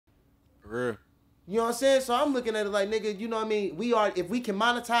real. You know what I'm saying? So I'm looking at it like, nigga, you know what I mean? If we can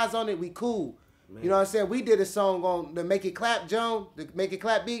monetize on it, we cool. Man. You know what I'm saying? We did a song on the Make It Clap, Joan, the Make It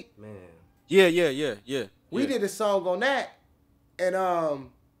Clap beat. Man. Yeah. We did a song on that, and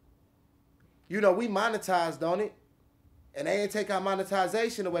you know, we monetized on it, and they didn't take our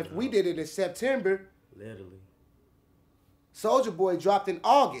monetization away. No. We did it in September. Literally. Soulja Boy dropped in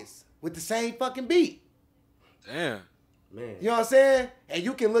August with the same fucking beat. Damn. Man. You know what I'm saying? And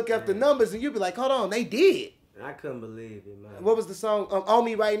you can look up the numbers and you be like, hold on, they did. I couldn't believe it, man. What was the song? On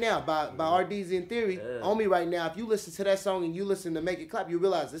Me Right Now by R-Dezy in Theory. Yeah. On Me Right Now. If you listen to that song and you listen to Make It Clap, you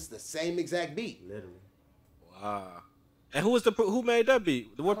realize it's the same exact beat. Literally. Wow. And who made that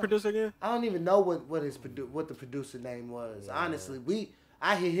beat? What producer again? I don't even know what the producer name was. Yeah. Honestly,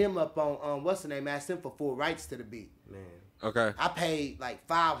 I hit him up on what's the name? Asked him for full rights to the beat. Man. Okay. I paid like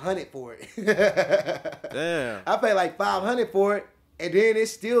 $500 for it. Damn. I paid like $500 for it, and then it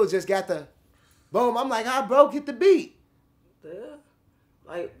still just got the boom. I'm like, how bro get the beat? Yeah.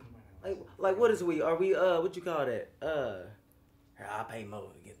 Like what is we? Are we what you call that? I pay more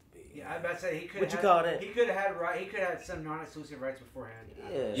to get the beat. Yeah, I was about to say he could. What you call that? He could have had some non-exclusive rights beforehand.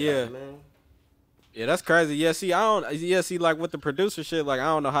 Yeah, man. Yeah, that's crazy. Yeah, see, like with the producer shit, like I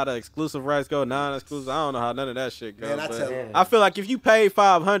don't know how the exclusive rights go, non-exclusive. I don't know how none of that shit goes. Man, I feel like if you paid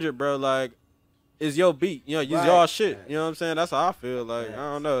 $500, bro, like it's your beat. You know, use y'all shit. You know what I'm saying? That's how I feel. Like I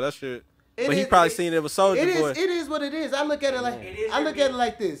don't know that shit. But he probably seen it was Soulja Boy. It is what it is. I look at it like it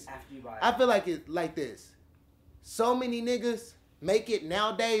like this. I feel like it like this. So many niggas make it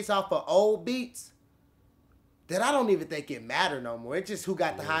nowadays off of old beats that I don't even think it matter no more. It's just who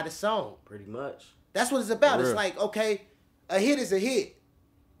got the hottest song. Pretty much. That's what it's about. It's like, okay, a hit is a hit.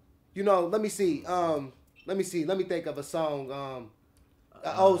 You know, let me see. Let me think of a song,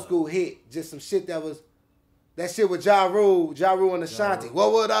 an old school hit. Just some shit that shit with Ja Rule and Ashanti.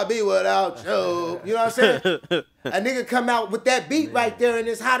 What would I be without you? You know what I'm saying? A nigga come out with that beat right there and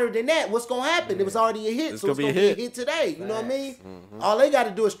it's hotter than that. What's going to happen? It was already a hit, so it's going to be a hit today. You know what I mean? Mm-hmm. All they got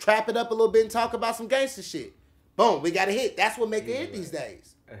to do is trap it up a little bit and talk about some gangster shit. Boom, we got a hit. That's what make a hit these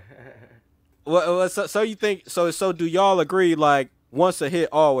days. Well, so you think so? Do y'all agree? Like once a hit,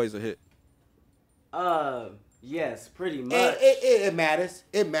 always a hit. Yes, pretty much. It matters.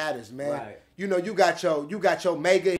 It matters, man. Right. You know, you got your mega